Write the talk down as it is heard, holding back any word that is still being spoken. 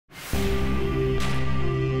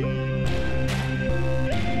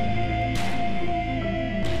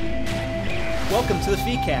Welcome to the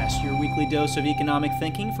FEEcast, your weekly dose of economic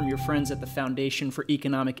thinking from your friends at the Foundation for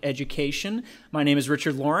Economic Education. My name is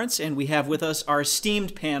Richard Lawrence, and we have with us our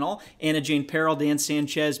esteemed panel, Anna Jane Perrell, Dan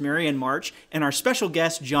Sanchez, Marianne March, and our special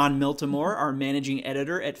guest, Jon Miltimore, our managing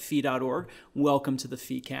editor at fee.org. Welcome to the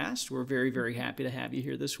FEEcast. We're very, very happy to have you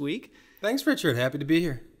here this week. Thanks, Richard. Happy to be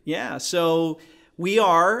here. Yeah, so we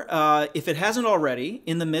are, if it hasn't already,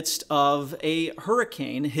 in the midst of a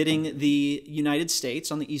hurricane hitting the United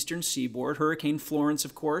States on the eastern seaboard. Hurricane Florence,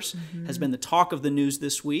 of course, has been the talk of the news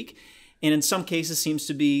this week, and in some cases seems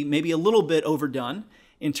to be maybe a little bit overdone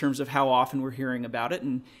in terms of how often we're hearing about it,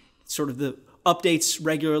 and sort of the updates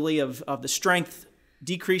regularly of the strength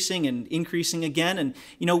decreasing and increasing again. And,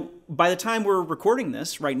 you know, by the time we're recording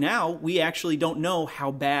this right now, we actually don't know how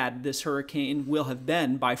bad this hurricane will have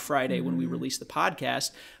been by Friday when we release the podcast,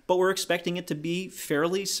 but we're expecting it to be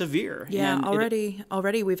fairly severe. Yeah, and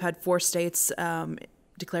already we've had 4 states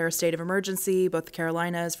declare a state of emergency, both the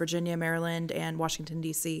Carolinas, Virginia, Maryland, and Washington,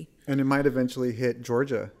 D.C. And it might eventually hit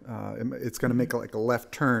Georgia. It's going to make like a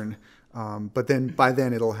left turn. But then by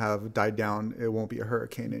then it'll have died down. It won't be a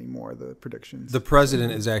hurricane anymore, the predictions. The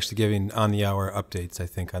president is actually giving on-the-hour updates, I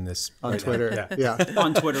think, on this. On Twitter, yeah.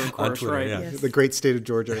 On Twitter, of course, Twitter, right? yeah. Yes. The great state of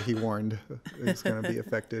Georgia, he warned, is going to be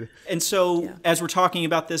affected. And so as we're talking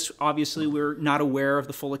about this, obviously we're not aware of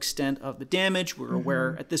the full extent of the damage. We're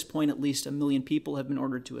aware at this point at least 1 million people have been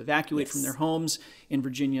ordered to evacuate from their homes in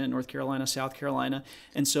Virginia, North Carolina, South Carolina.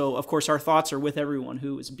 And so, of course, our thoughts are with everyone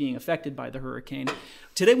who is being affected by the hurricane.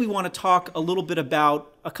 Today we want to talk a little bit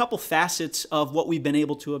about a couple facets of what we've been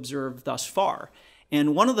able to observe thus far.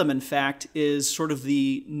 And one of them, in fact, is sort of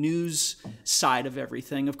the news side of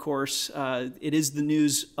everything. Of course, it is the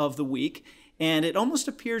news of the week. And it almost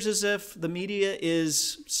appears as if the media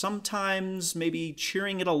is sometimes maybe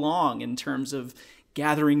cheering it along in terms of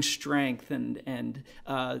gathering strength and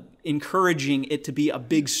encouraging it to be a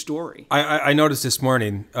big story. I noticed this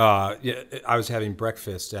morning, I was having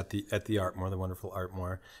breakfast at the Artmore, the wonderful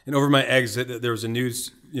Artmore, and over my exit there was a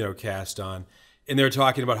news cast on, and they were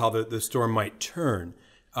talking about how the storm might turn.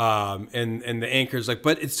 And the anchor's like,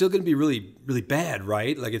 but it's still going to be really, really bad,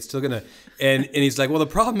 right? Like it's still going to, and he's like, well, the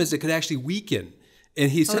problem is it could actually weaken. And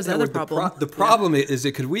he said that the problem is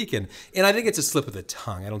it could weaken. And I think it's a slip of the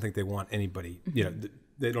tongue. I don't think they want anybody,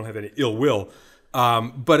 they don't have any ill will.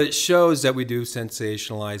 But it shows that we do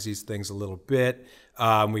sensationalize these things a little bit.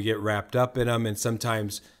 We get wrapped up in them, and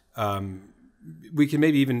sometimes we can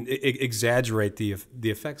maybe even exaggerate the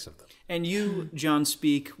effects of them. And you, Jon,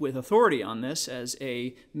 speak with authority on this as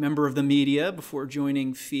a member of the media before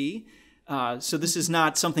joining FEE. So this is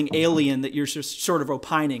not something alien that you're sort of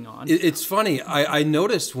opining on. It's funny. I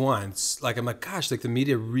noticed once, I'm like, gosh, the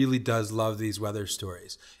media really does love these weather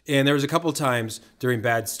stories. And there was a couple of times during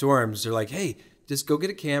bad storms, they're like, hey, just go get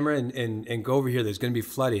a camera and go over here. There's going to be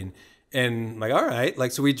flooding. And I'm like, all right.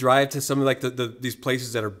 So we drive to some of these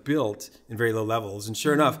places that are built in very low levels. And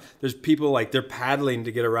sure enough, there's people they're paddling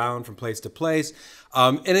to get around from place to place.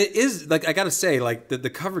 And it is, I got to say,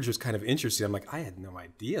 the coverage was kind of interesting. I'm like, I had no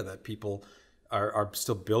idea that people are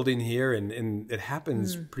still building here. And it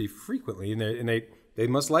happens pretty frequently. And they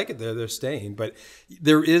must like it there. They're staying. But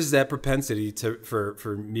there is that propensity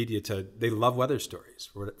for media they love weather stories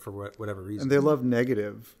for whatever reason. And they love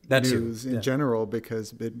negative news in general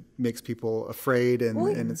because it makes people afraid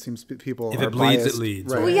and it seems people if are it bleeds, biased. it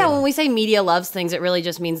leads. Right. Well, yeah, when we say media loves things, it really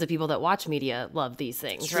just means the people that watch media love these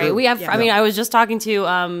things, right? We have, I was just talking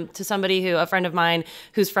to somebody a friend of mine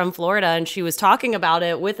who's from Florida, and she was talking about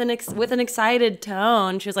it with an excited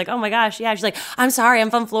tone. She was like, oh my gosh, yeah. She's like, I'm sorry, I'm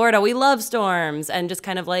from Florida. We love storms. And just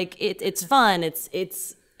kind of it's fun. It's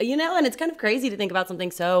and it's kind of crazy to think about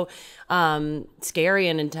something so scary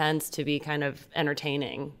and intense to be kind of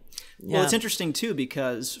entertaining. Yeah. Well, it's interesting, too,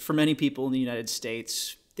 because for many people in the United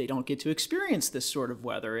States, they don't get to experience this sort of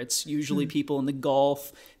weather. It's usually people in the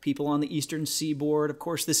Gulf, people on the eastern seaboard. Of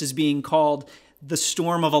course, this is being called the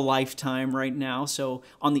storm of a lifetime right now. So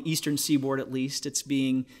on the eastern seaboard, at least, it's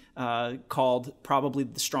being called probably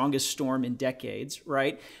the strongest storm in decades,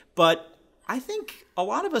 right? But I think a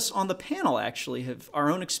lot of us on the panel actually have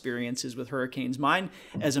our own experiences with hurricanes. Mine,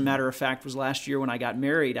 as a matter of fact, was last year when I got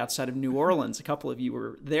married outside of New Orleans. A couple of you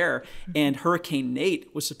were there, and Hurricane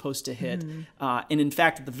Nate was supposed to hit. And in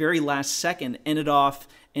fact, at the very last second, ended off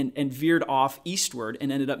and veered off eastward and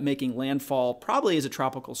ended up making landfall probably as a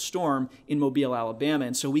tropical storm in Mobile, Alabama.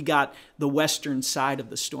 And so we got the western side of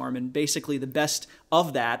the storm. And basically the best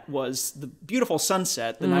of that was the beautiful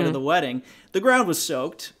sunset the night of the wedding. The ground was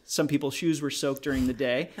soaked. Some people's shoes were soaked during the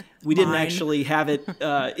day. We didn't actually have it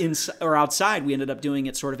or outside. We ended up doing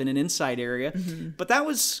it sort of in an inside area. But that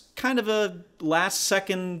was kind of a last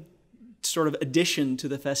second sort of addition to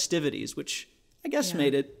the festivities, which I guess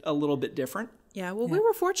made it a little bit different. Yeah, well, we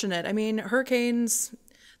were fortunate. I mean, hurricanes,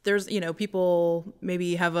 there's, people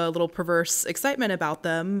maybe have a little perverse excitement about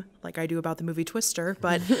them, like I do about the movie Twister,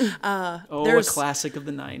 but a classic of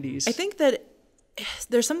the 90s. I think that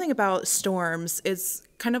there's something about storms. It's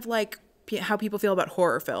kind of like how people feel about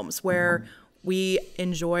horror films, where we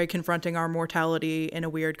enjoy confronting our mortality in a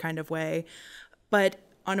weird kind of way. But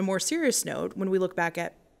on a more serious note, when we look back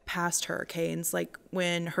at past hurricanes, like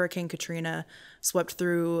when Hurricane Katrina swept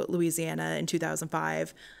through Louisiana in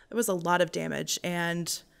 2005, there was a lot of damage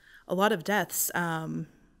and a lot of deaths.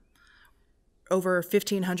 Over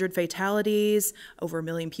 1,500 fatalities, over 1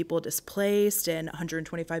 million people displaced, and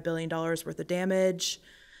 $125 billion worth of damage.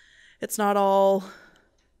 It's not all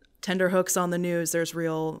tender hooks on the news. There's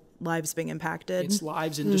real lives being impacted. It's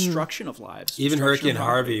lives and destruction of lives. Even Hurricane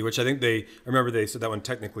Harvey, which I think I remember they said that one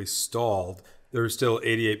technically stalled. There were still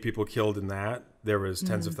 88 people killed in that. There was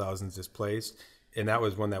tens of thousands displaced. And that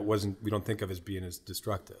was one that we don't think of as being as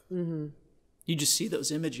destructive. Mm-hmm. You just see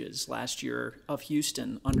those images last year of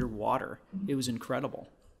Houston underwater. It was incredible.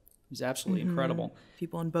 It was absolutely incredible.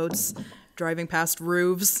 People in boats driving past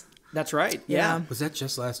roofs. That's right. Yeah. Was that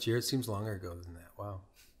just last year? It seems longer ago than that. Wow.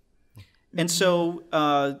 And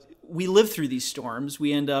so we live through these storms.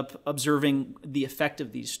 We end up observing the effect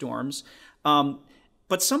of these storms.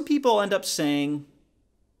 But some people end up saying,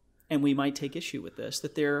 and we might take issue with this,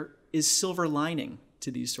 that there is silver lining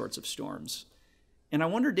to these sorts of storms. And I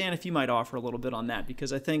wonder, Dan, if you might offer a little bit on that,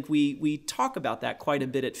 because I think we talk about that quite a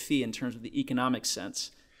bit at FEE in terms of the economic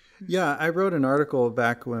sense. Yeah, I wrote an article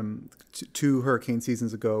back when 2 hurricane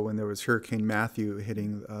seasons ago when there was Hurricane Matthew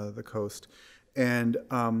hitting the coast. And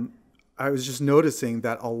I was just noticing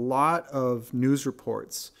that a lot of news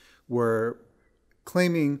reports were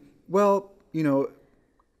claiming, well,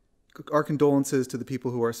 our condolences to the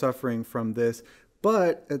people who are suffering from this,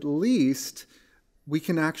 but at least we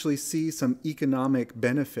can actually see some economic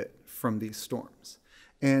benefit from these storms.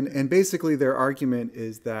 And basically their argument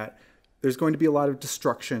is that there's going to be a lot of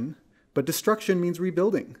destruction, but destruction means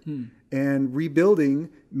rebuilding. And rebuilding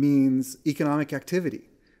means economic activity.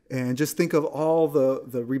 And just think of all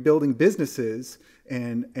the rebuilding businesses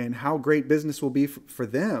and how great business will be for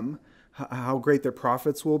them, how great their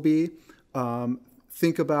profits will be.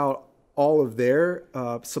 Think about all of their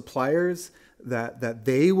suppliers that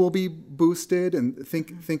they will be boosted, and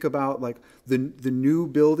think about like the new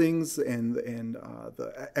buildings and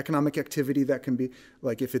the economic activity that can be,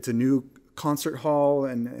 like if it's a new concert hall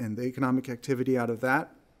and the economic activity out of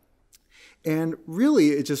that. And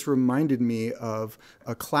really, it just reminded me of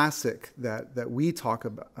a classic that we talk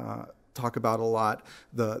about a lot,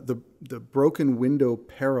 the broken window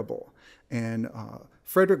parable. And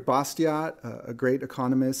Frederick Bastiat, a great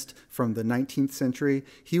economist from the 19th century,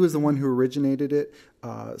 he was the one who originated it.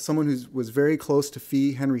 Someone who was very close to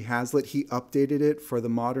FEE, Henry Hazlitt, he updated it for the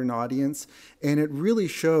modern audience. And it really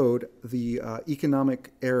showed the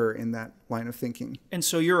economic error in that line of thinking. And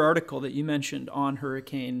so your article that you mentioned on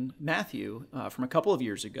Hurricane Matthew from a couple of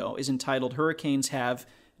years ago is entitled "Hurricanes Have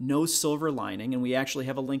No Silver Lining," and we actually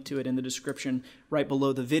have a link to it in the description right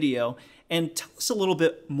below the video. And tell us a little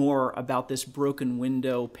bit more about this broken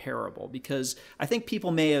window parable, because I think people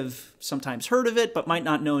may have sometimes heard of it, but might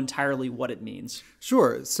not know entirely what it means.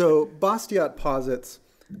 Sure. So Bastiat posits,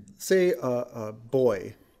 say a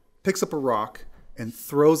boy picks up a rock and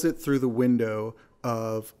throws it through the window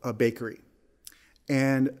of a bakery.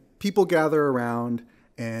 And people gather around,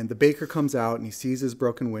 and the baker comes out and he sees his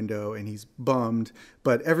broken window and he's bummed,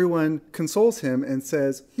 but everyone consoles him and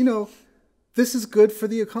says, this is good for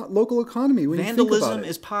the local economy. When Vandalism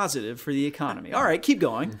is positive for the economy. All right, keep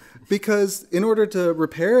going. Because in order to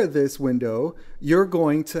repair this window, you're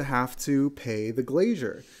going to have to pay the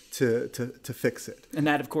glazier to fix it. And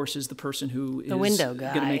that, of course, is the person who is the window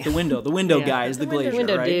guy. Going to make the window. The window guy is the glazier,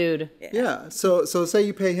 window right? dude. Yeah. So say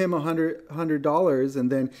you pay him $100,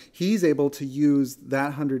 and then he's able to use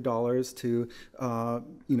that $100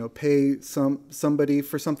 to pay somebody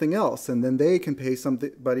for something else, and then they can pay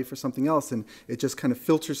somebody for something else, and it just kind of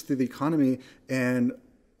filters through the economy. And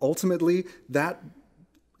ultimately, that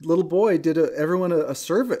little boy did everyone a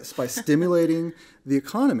service by stimulating the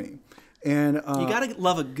economy. And you gotta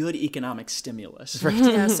love a good economic stimulus. Right.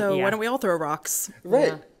 Yeah, so why don't we all throw rocks?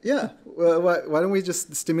 Right. Yeah. Well, why don't we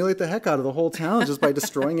just stimulate the heck out of the whole town just by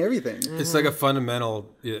destroying everything? It's like a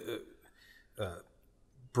fundamental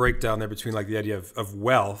breakdown there between like the idea of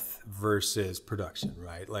wealth versus production,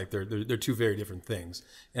 right? Like they're two very different things.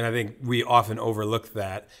 And I think we often overlook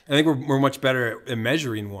that. I think we're much better at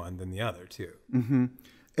measuring one than the other too. Mm-hmm.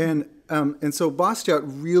 And so Bastiat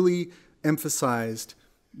really emphasized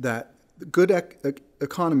that good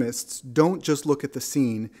economists don't just look at the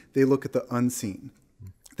seen, they look at the unseen.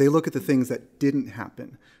 They look at the things that didn't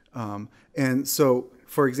happen. And so,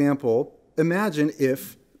 for example, imagine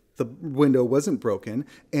if the window wasn't broken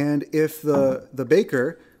and if the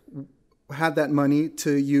baker had that money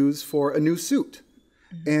to use for a new suit.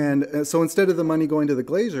 And so instead of the money going to the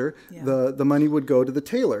glazier, the money would go to the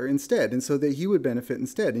tailor instead, and so that he would benefit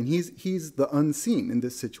instead. And he's the unseen in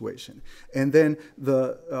this situation. And then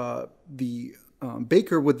the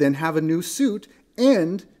baker would then have a new suit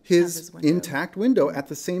and his intact window at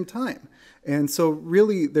the same time. And so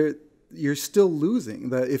really you're still losing.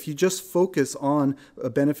 That if you just focus on a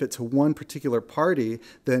benefit to one particular party,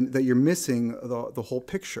 then that you're missing the whole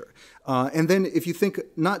picture. And then if you think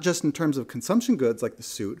not just in terms of consumption goods like the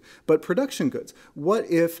suit, but production goods. What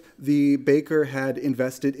if the baker had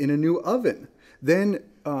invested in a new oven? Then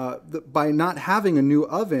by not having a new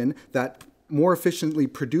oven that more efficiently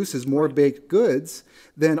produces more baked goods,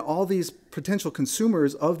 then all these potential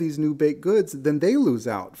consumers of these new baked goods, then they lose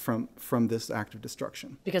out from this act of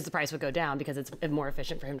destruction. Because the price would go down because it's more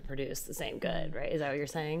efficient for him to produce the same good, right? Is that what you're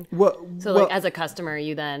saying? So like as a customer,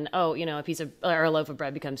 you then, a piece of, or a loaf of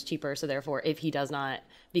bread becomes cheaper. So therefore, if he does not,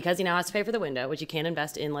 because he now has to pay for the window, which you can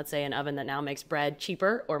invest in, let's say an oven that now makes bread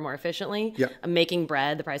cheaper or more efficiently, making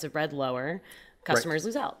bread, the price of bread lower, customers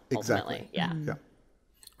lose out ultimately. Exactly. Yeah.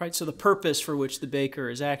 Right, so the purpose for which the baker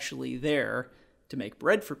is actually there to make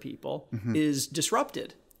bread for people is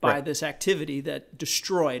disrupted by this activity that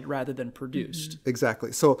destroyed rather than produced.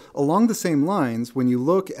 Exactly. So along the same lines, when you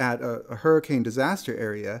look at a hurricane disaster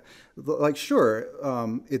area, like sure,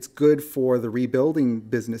 it's good for the rebuilding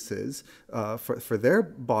businesses for their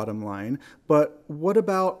bottom line, but what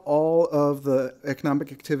about all of the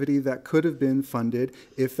economic activity that could have been funded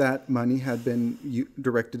if that money had been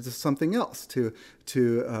directed to something else, to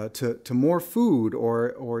more food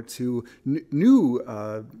or to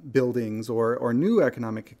new buildings or new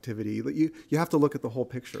economic activity? You have to look at the whole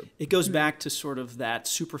picture. It goes back to sort of that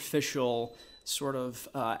superficial sort of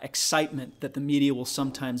excitement that the media will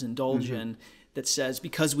sometimes indulge in, that says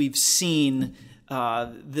because we've seen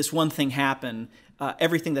this one thing happen,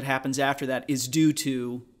 everything that happens after that is due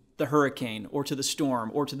to the hurricane or to the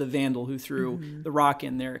storm or to the vandal who threw the rock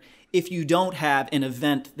in there. If you don't have an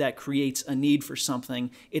event that creates a need for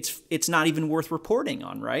something, it's not even worth reporting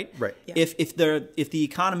on, right? Right. Yeah. If the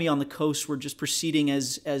economy on the coast were just proceeding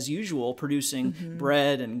as usual, producing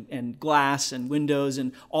bread and glass and windows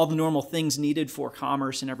and all the normal things needed for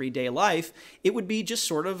commerce and everyday life, it would be just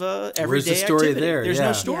sort of a everyday Where's the story activity. there? There's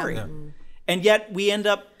no story. Yeah. And yet we end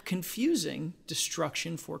up confusing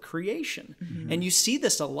destruction for creation. And you see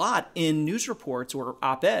this a lot in news reports or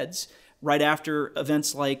op-eds right after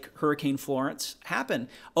events like Hurricane Florence happen.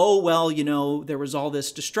 Oh, well, there was all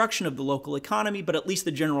this destruction of the local economy, but at least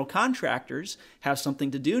the general contractors have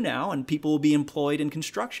something to do now, and people will be employed in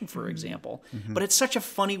construction, for example. But it's such a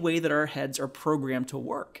funny way that our heads are programmed to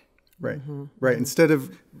work. Right, right. Instead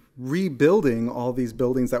of rebuilding all these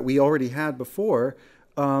buildings that we already had before,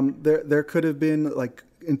 there could have been like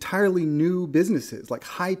entirely new businesses, like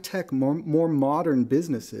high-tech, more modern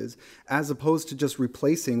businesses, as opposed to just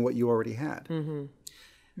replacing what you already had.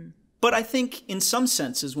 But I think in some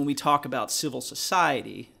senses, when we talk about civil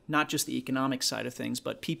society, not just the economic side of things,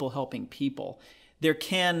 but people helping people, there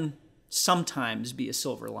can sometimes be a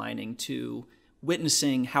silver lining to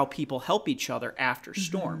witnessing how people help each other after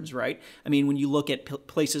storms, right? I mean, when you look at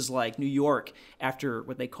places like New York after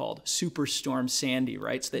what they called Superstorm Sandy,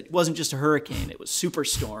 right? So that it wasn't just a hurricane, it was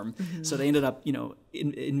superstorm. So they ended up,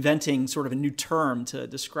 inventing sort of a new term to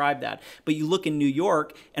describe that. But you look in New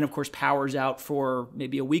York, and of course, power's out for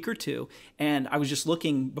maybe a week or two. And I was just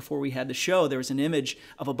looking before we had the show, there was an image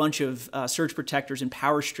of a bunch of surge protectors and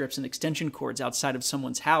power strips and extension cords outside of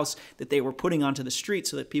someone's house that they were putting onto the street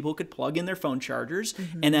so that people could plug in their phone chargers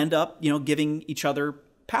and end up, giving each other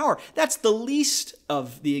power. That's the least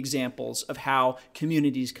of the examples of how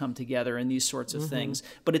communities come together and these sorts of things.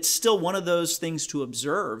 But it's still one of those things to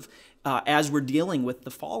observe as we're dealing with the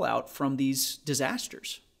fallout from these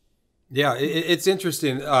disasters. Yeah, it's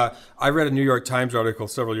interesting. I read a New York Times article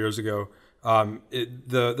several years ago.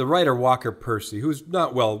 The writer Walker Percy, who's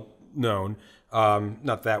not well known,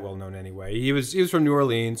 not that well known anyway. He was from New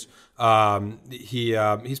Orleans.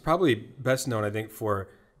 He's probably best known, I think, for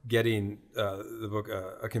getting the book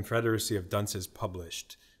A Confederacy of Dunces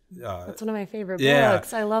published. That's one of my favorite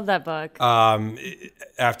books. I love that book.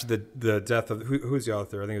 After the death of who's the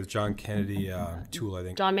author? I think it was John Kennedy Toole. I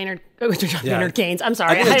think John Maynard Keynes. I'm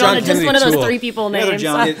sorry, I think I John just one of those Toole. three people names.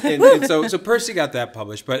 and so Percy got that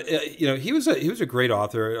published, but he was a great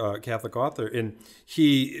author, Catholic author, and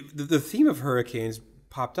the theme of hurricanes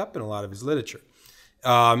popped up in a lot of his literature.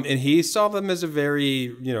 And he saw them as a very,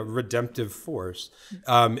 redemptive force.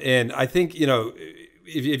 And I think,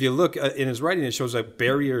 if you look in his writing, it shows like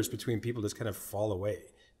barriers between people just kind of fall away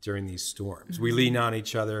during these storms. We lean on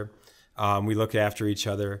each other. We look after each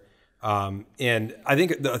other. And I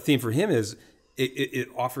think the theme for him is it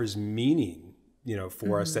offers meaning,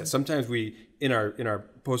 for us that sometimes we, in our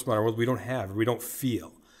postmodern world, we don't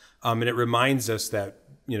feel. And it reminds us that,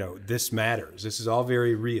 this matters. This is all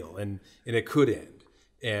very real and it could end.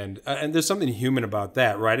 And there's something human about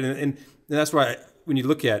that, right? And that's why when you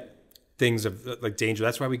look at things of like danger,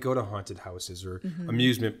 that's why we go to haunted houses or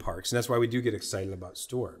amusement parks, and that's why we do get excited about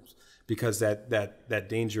storms, because that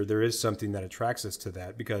danger, there is something that attracts us to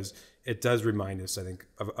that, because it does remind us, I think,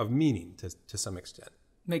 of meaning to some extent.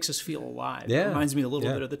 Makes us feel alive. Yeah. It reminds me a little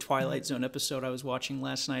bit of the Twilight Zone episode I was watching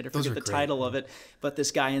last night. I forget the title of it, but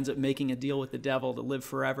this guy ends up making a deal with the devil to live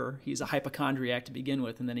forever. He's a hypochondriac to begin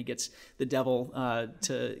with, and then he gets the devil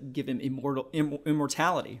to give him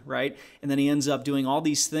immortality, right? And then he ends up doing all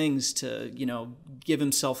these things to, give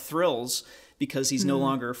himself thrills, because he's no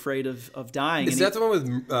longer afraid of dying. Is that the one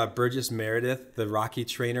with Burgess Meredith, the Rocky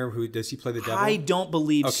trainer? Does he play the devil? I don't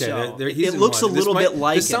believe so. It looks a little bit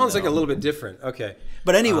like this sounds like a little bit different. Okay.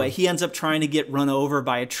 But anyway, he ends up trying to get run over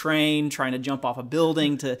by a train, trying to jump off a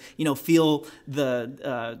building to, feel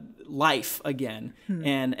the life again,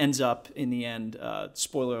 and ends up in the end,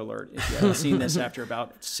 spoiler alert, if you haven't seen this after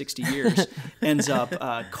about 60 years, ends up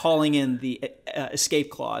calling in the escape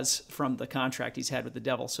clause from the contract he's had with the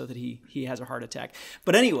devil so that he has a heart attack.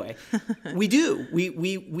 But anyway,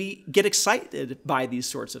 we get excited by these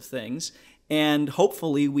sorts of things, and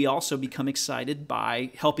hopefully we also become excited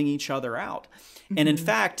by helping each other out. And in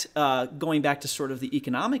fact, going back to sort of the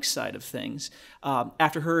economic side of things,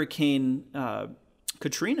 after Hurricane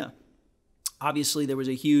Katrina, obviously there was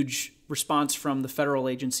a huge response from the federal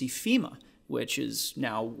agency FEMA, which is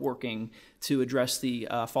now working to address the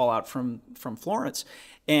fallout from Florence.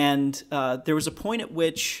 And there was a point at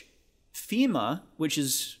which FEMA, which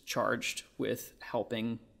is charged with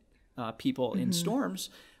helping people in storms,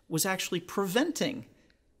 was actually preventing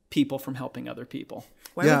people from helping other people.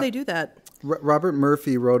 Why would they do that? Robert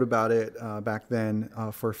Murphy wrote about it back then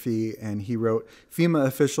for FEE, and he wrote, FEMA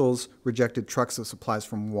officials rejected trucks of supplies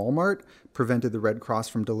from Walmart, prevented the Red Cross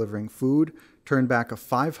from delivering food, turned back a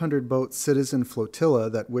 500-boat citizen flotilla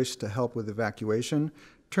that wished to help with evacuation,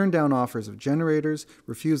 turned down offers of generators,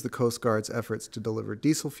 refused the Coast Guard's efforts to deliver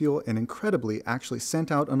diesel fuel, and incredibly actually sent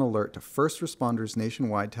out an alert to first responders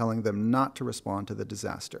nationwide telling them not to respond to the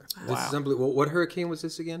disaster. Wow. This is unbelievable. What hurricane was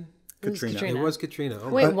this again? Katrina. It was Katrina. Oh,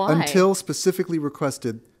 wait, why? Until specifically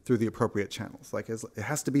requested through the appropriate channels. Like, it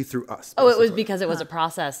has to be through us. Oh, it was because it was a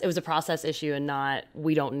process. It was a process issue, and not,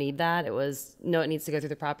 we don't need that. It was, no, it needs to go through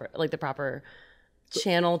the proper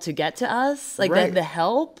channel to get to us, like the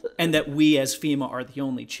help. And that we as FEMA are the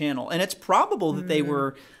only channel. And it's probable that they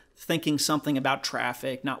were thinking something about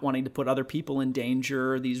traffic, not wanting to put other people in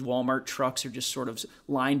danger. These Walmart trucks are just sort of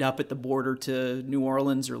lined up at the border to New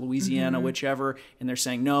Orleans or Louisiana, whichever, and they're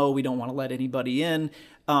saying, no, we don't want to let anybody in.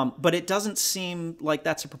 But it doesn't seem like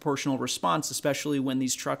that's a proportional response, especially when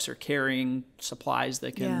these trucks are carrying supplies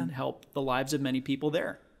that can help the lives of many people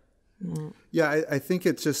there. Yeah, I think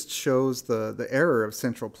it just shows the error of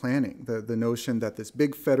central planning, the notion that this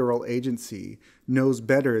big federal agency knows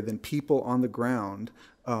better than people on the ground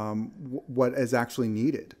what is actually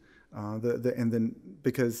needed. And then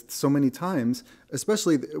because so many times,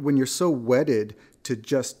 especially when you're so wedded to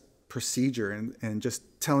just procedure and just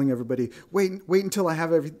telling everybody, wait until I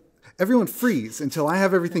have everyone freeze until I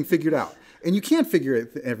have everything figured out. And you can't figure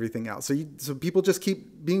everything out. So people just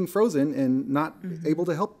keep being frozen and not able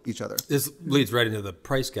to help each other. This leads right into the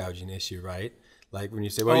price gouging issue, right? Like when you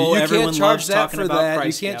say, well, you everyone can't charge loves that talking for about that. You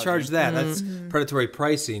price can't gouging. charge that. That's predatory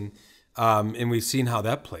pricing. And we've seen how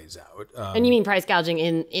that plays out. And you mean price gouging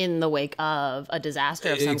in the wake of a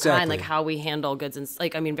disaster of some kind, like how we handle goods and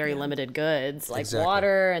very limited goods like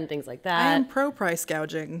water and things like that. I am pro price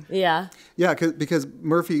gouging. Yeah. Yeah, because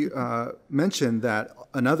Murphy mentioned that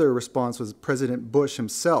another response was President Bush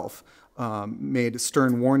himself made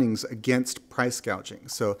stern warnings against price gouging.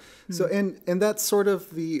 And that's sort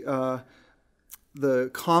of the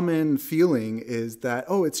common feeling is that,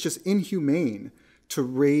 oh, it's just inhumane to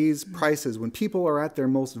raise prices when people are at their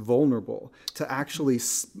most vulnerable, to actually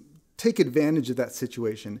take advantage of that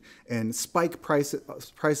situation and spike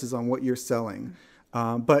prices on what you're selling.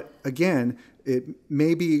 But again, it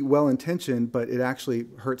may be well-intentioned, but it actually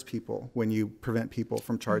hurts people when you prevent people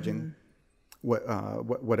from charging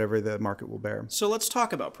whatever the market will bear. So let's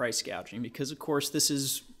talk about price gouging, because of course this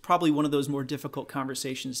is probably one of those more difficult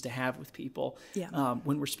conversations to have with people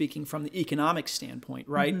when we're speaking from the economic standpoint,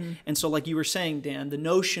 right? And so like you were saying, Dan, the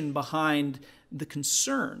notion behind the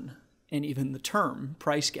concern and even the term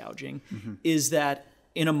price gouging is that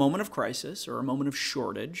in a moment of crisis or a moment of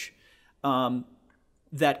shortage,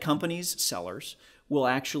 that companies, sellers, will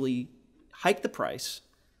actually hike the price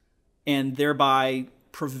and thereby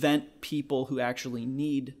prevent people who actually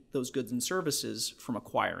need those goods and services from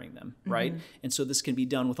acquiring them, right? And so this can be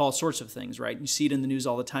done with all sorts of things, right? You see it in the news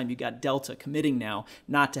all the time. You got Delta committing now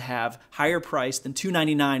not to have higher price than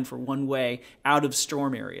 $2.99 for one way out of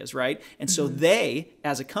storm areas, right? And so they,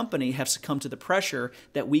 as a company, have succumbed to the pressure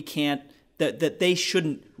that we can't, that they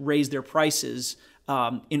shouldn't raise their prices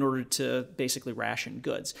in order to basically ration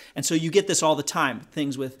goods. And so you get this all the time,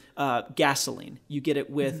 things with gasoline. You get it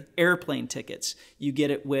with airplane tickets. You get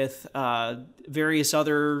it with various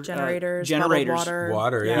other generators.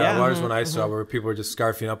 Water, yeah. Water's one I saw where people were just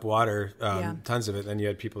scarfing up water, tons of it. Then you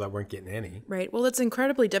had people that weren't getting any. Right. Well, it's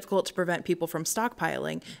incredibly difficult to prevent people from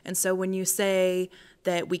stockpiling. And so when you say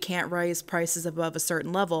that we can't raise prices above a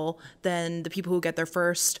certain level, then the people who get there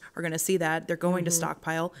first are going to see that. They're going to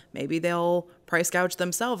stockpile. Maybe they'll price gouge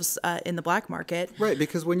themselves in the black market. Right,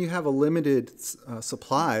 because when you have a limited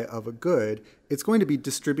supply of a good, it's going to be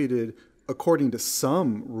distributed according to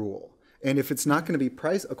some rule. And if it's not going to be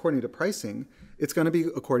priced according to pricing, it's going to be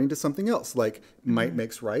according to something else, like might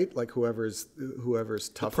makes right, like whoever's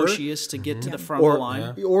tougher, the pushiest to get to the front of the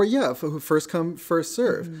line, or first come first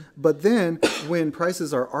serve. But then when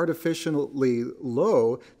prices are artificially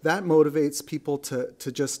low, that motivates people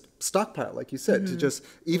to just stockpile, like you said, to just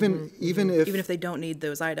even if they don't need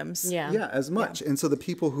those items, as much. And so the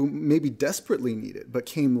people who maybe desperately need it but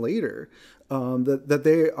came later, that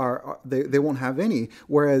they won't have any.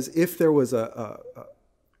 Whereas if there was a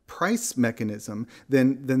price mechanism,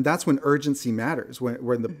 then that's when urgency matters.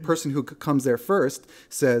 When the person who comes there first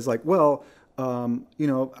says like, well,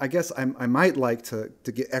 I guess I might like to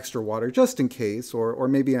get extra water just in case, or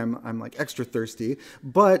maybe I'm like extra thirsty,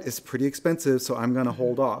 but it's pretty expensive, so I'm going to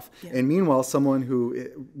hold off. And meanwhile, someone who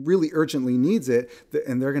really urgently needs it,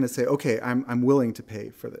 and they're going to say, okay, I'm willing to pay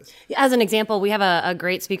for this. As an example, we have a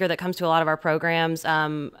great speaker that comes to a lot of our programs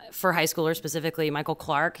for high schoolers specifically, Michael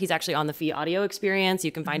Clark. He's actually on the Fee Audio Experience.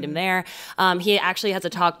 You can find him there. He actually has a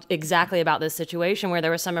talk exactly about this situation where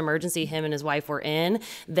there was some emergency him and his wife were in.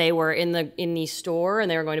 They were in the store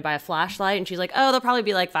and they were going to buy a flashlight, and she's like, oh, they'll probably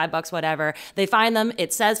be like $5, whatever. They find them,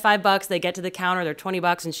 it says $5, they get to the counter, they're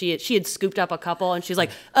 $20, and she had scooped up a couple, and she's like,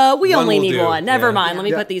 we only need one, never mind, let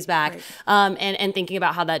me put these back. Right. And thinking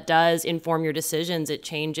about how that does inform your decisions, it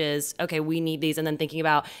changes, okay, we need these, and then thinking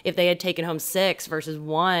about if they had taken home 6 versus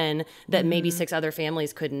 1 that maybe 6 other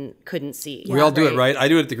families couldn't see. We all do it, right? I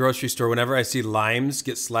do it at the grocery store. Whenever I see limes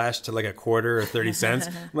get slashed to like a quarter or 30 cents,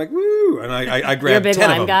 I'm like, woo, and I grab You're a big 10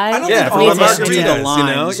 lime of them. guy? I don't think all margaritas, the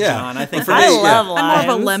limes, John. I think I love limes. I'm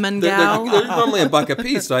more of a lemon gal. They're normally $1 a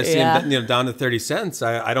piece, so I see them down to 30 cents.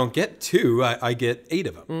 I don't get 2, I get 8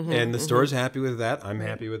 of them. And the store's happy with that. I'm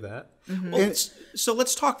happy with that. Well, so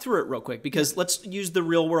let's talk through it real quick, because let's use the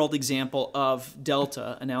real world example of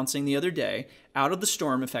Delta announcing the other day out of the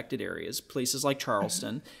storm affected areas, places like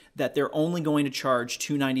Charleston, that they're only going to charge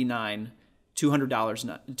 $299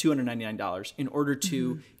 in order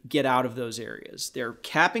to get out of those areas. They're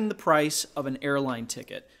capping the price of an airline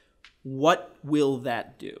ticket. What will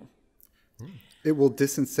that do? It will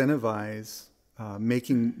disincentivize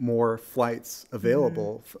making more flights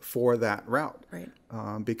available for that route, right?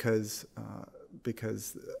 Because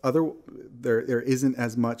there isn't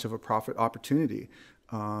as much of a profit opportunity,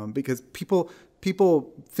 because people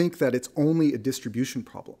think that it's only a distribution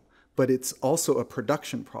problem, but it's also a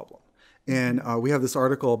production problem. And we have this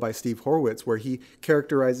article by Steve Horwitz where he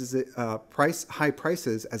characterizes it, high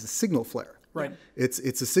prices as a signal flare. Right. It's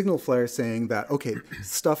a signal flare saying that, okay,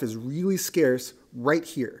 stuff is really scarce right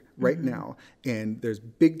here, right now, and there's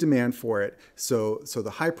big demand for it. So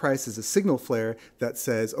the high price is a signal flare that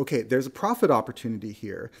says, okay, there's a profit opportunity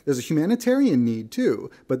here. There's a humanitarian need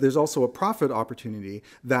too, but there's also a profit opportunity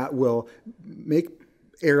that will make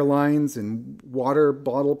airlines and water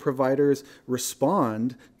bottle providers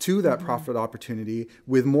respond to that profit opportunity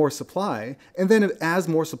with more supply. And then as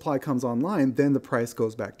more supply comes online, then the price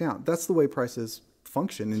goes back down. That's the way prices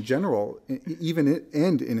function in general, even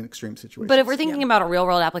in extreme situations. But if we're thinking about a real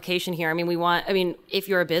world application here, if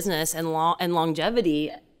you're a business and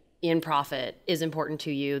longevity, in profit is important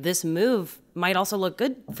to you, this move might also look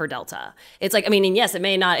good for Delta. It's like, I mean, and yes, it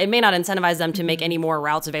may not incentivize them to make any more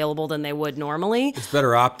routes available than they would normally. It's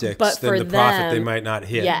better optics than the profit they might not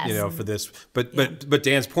hit, for this. But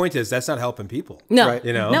Dan's point is that's not helping people. No, right?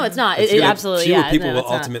 No, it's not. It absolutely, fewer people will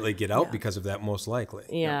ultimately get out because of that, most likely.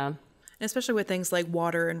 Yeah. And especially with things like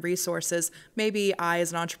water and resources, maybe I,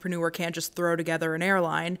 as an entrepreneur, can't just throw together an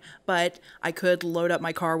airline, but I could load up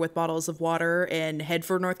my car with bottles of water and head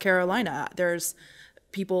for North Carolina. There's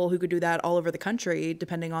people who could do that all over the country,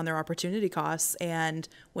 depending on their opportunity costs. And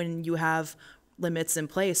when you have limits in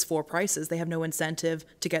place for prices, they have no incentive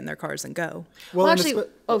to get in their cars and go. Well actually,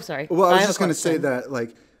 sorry. Well, I was just going to say that,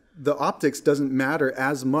 like, the optics doesn't matter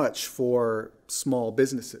as much for small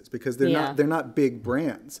businesses because they're not big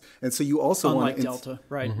brands, and so you also want to Delta,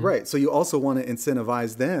 right? Right. So you also want to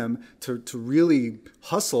incentivize them to really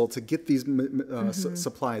hustle to get these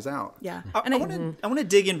supplies out. Yeah. I want to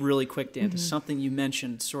dig in really quick, Dan, to something you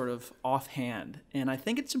mentioned sort of offhand, and I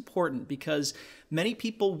think it's important because many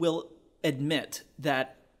people will admit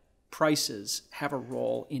that prices have a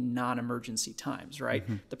role in non-emergency times, right?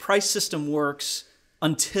 The price system works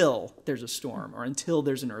until there's a storm or until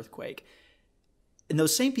there's an earthquake. And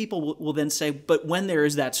those same people will then say, but when there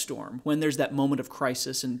is that storm, when there's that moment of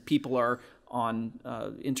crisis and people are on,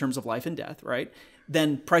 in terms of life and death, right,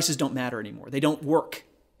 then prices don't matter anymore. They don't work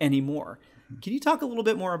anymore. Can you talk a little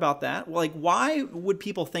bit more about that? Like, why would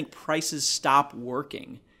people think prices stop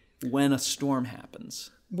working when a storm happens?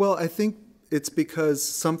 Well, I think it's because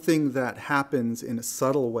something that happens in a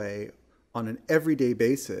subtle way on an everyday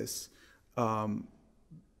basis,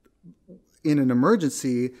 in an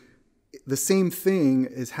emergency, the same thing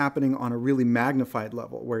is happening on a really magnified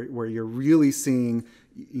level where you're really seeing,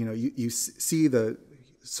 you see the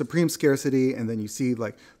supreme scarcity, and then you see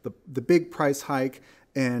like the big price hike,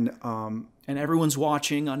 and everyone's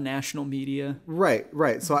watching on national media. Right.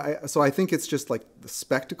 So I think it's just like the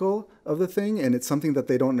spectacle of the thing, and it's something that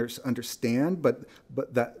they don't understand, but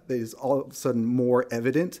that is all of a sudden more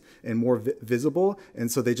evident and more visible,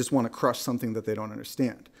 and so they just want to crush something that they don't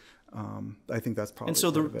understand. I think that's probably. And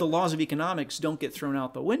so the laws of economics don't get thrown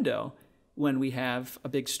out the window when we have a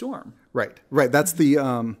big storm. Right. That's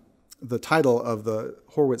the title of the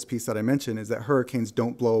Horowitz piece that I mentioned, is that hurricanes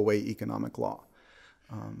don't blow away economic law.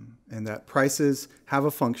 And that prices have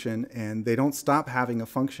a function, and they don't stop having a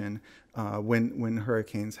function when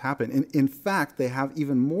hurricanes happen. In fact, they have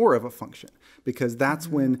even more of a function, because that's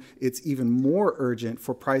when it's even more urgent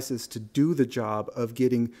for prices to do the job of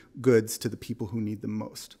getting goods to the people who need them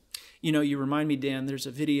most. You remind me, Dan, there's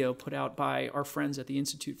a video put out by our friends at the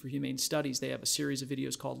Institute for Humane Studies. They have a series of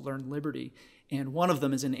videos called Learn Liberty, and one of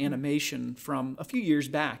them is an animation from a few years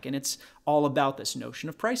back, and it's all about this notion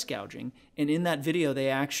of price gouging. And in that video, they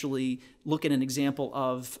actually look at an example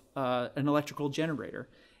of an electrical generator,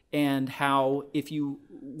 and how if you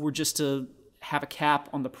were just to have a cap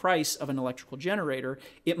on the price of an electrical generator,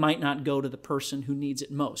 it might not go to the person who needs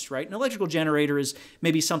it most, right? An electrical generator is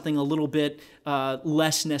maybe something a little bit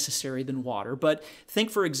less necessary than water. But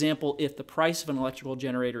think, for example, if the price of an electrical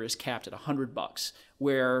generator is capped at $100,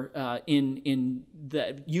 where in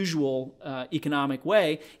the usual economic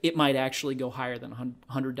way, it might actually go higher than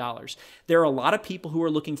 $100. There are a lot of people who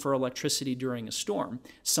are looking for electricity during a storm.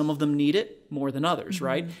 Some of them need it more than others,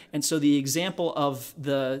 right? And so the example of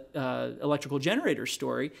the electrical generator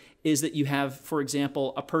story is that you have, for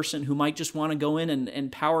example, a person who might just want to go in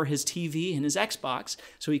and power his TV and his Xbox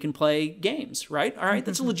so he can play games, right? All right,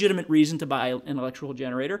 that's a legitimate reason to buy an electrical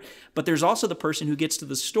generator. But there's also the person who gets to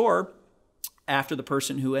the store after the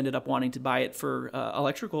person who ended up wanting to buy it for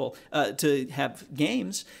to have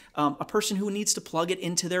games, a person who needs to plug it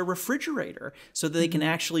into their refrigerator so that they can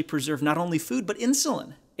actually preserve not only food, but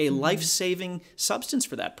insulin, a life-saving substance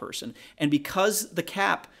for that person. And because the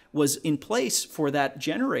cap was in place for that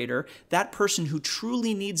generator, that person who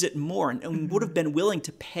truly needs it more and would have been willing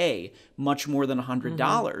to pay much more than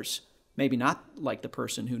 $100, maybe not like the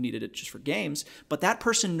person who needed it just for games, but that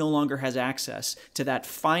person no longer has access to that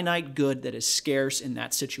finite good that is scarce in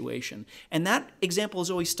that situation. And that example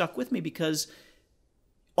has always stuck with me, because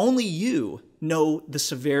only you know the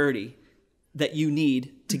severity that you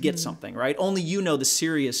need to get something, right? Only you know the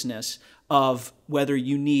seriousness of whether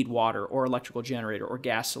you need water or electrical generator or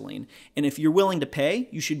gasoline. And if you're willing to pay,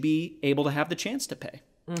 you should be able to have the chance to pay.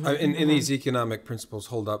 And these economic principles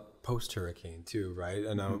hold up post-hurricane too, right?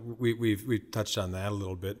 And we've touched on that a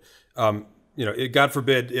little bit. God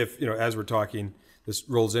forbid if, as we're talking, this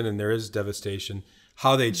rolls in and there is devastation.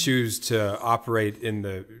 how they choose to operate in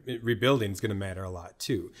the rebuilding is going to matter a lot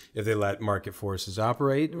too. If they let market forces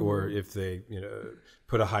operate, or if they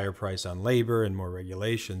put a higher price on labor and more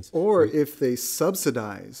regulations, or if they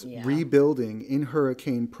subsidize rebuilding in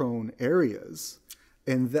hurricane-prone areas.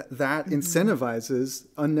 And that incentivizes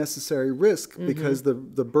unnecessary risk because the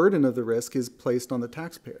burden of the risk is placed on the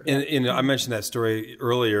taxpayer. And I mentioned that story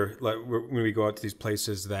earlier, like when we go out to these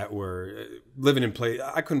places that were living in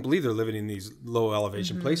I couldn't believe they're living in these low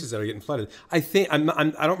elevation places that are getting flooded. I think I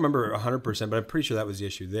don't remember 100%, but I'm pretty sure that was the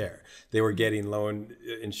issue there. They were getting loan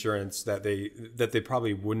insurance that they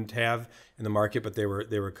probably wouldn't have in the market, but they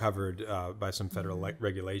were covered by some federal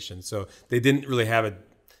regulation. So they didn't really have an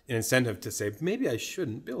incentive to say, maybe I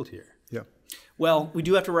shouldn't build here. Yeah. Well, we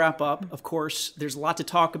do have to wrap up. Of course, there's a lot to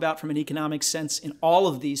talk about from an economic sense in all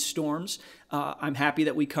of these storms. I'm happy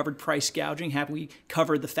that we covered price gouging, happy we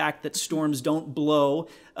covered the fact that storms don't blow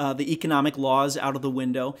the economic laws out of the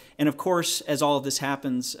window. And of course, as all of this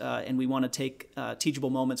happens and we want to take teachable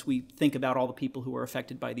moments, we think about all the people who are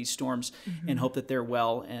affected by these storms and hope that they're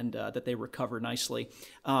well and that they recover nicely.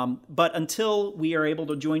 But until we are able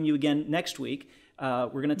to join you again next week, we're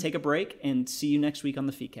going to take a break and see you next week on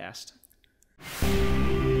the FEEcast.